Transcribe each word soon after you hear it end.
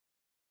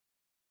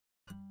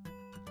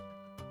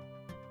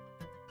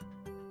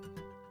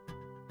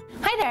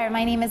Hi there,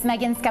 my name is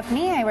Megan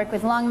Scuffney. I work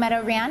with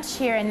Meadow Ranch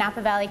here in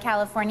Napa Valley,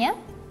 California.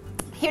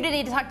 Here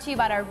today to talk to you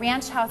about our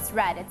Ranch House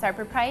Red. It's our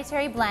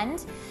proprietary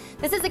blend.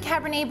 This is a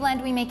Cabernet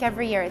blend we make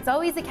every year. It's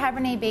always a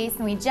Cabernet base,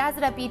 and we jazz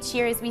it up each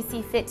year as we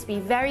see fit to be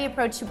very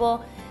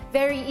approachable,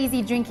 very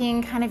easy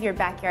drinking, kind of your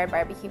backyard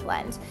barbecue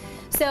blend.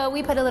 So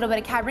we put a little bit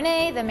of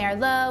Cabernet, the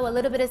Merlot, a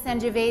little bit of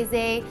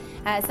Sangiovese,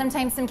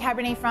 sometimes some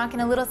Cabernet Franc,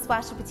 and a little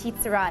splash of Petite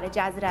Sirah to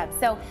jazz it up.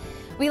 So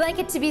we like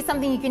it to be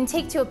something you can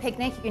take to a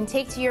picnic, you can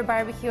take to your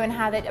barbecue and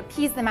have it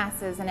appease the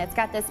masses. And it's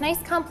got this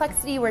nice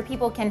complexity where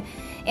people can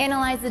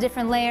analyze the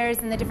different layers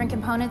and the different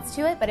components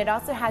to it, but it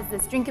also has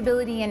this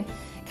drinkability and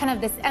kind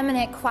of this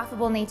eminent,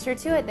 quaffable nature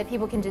to it that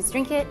people can just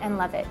drink it and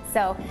love it.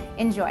 So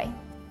enjoy.